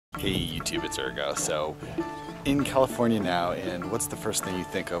Hey YouTube, it's Urgo. So, in California now, and what's the first thing you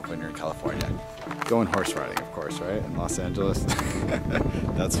think of when you're in California? Going horse riding, of course, right? In Los Angeles.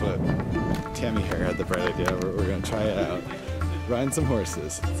 That's what Tammy here had the bright idea. We're gonna try it out. Riding some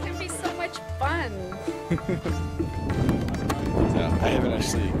horses. It's gonna be so much fun. So, I haven't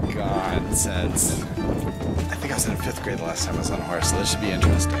actually gone since, I think I was in 5th grade the last time I was on a horse, so this should be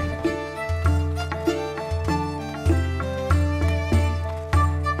interesting.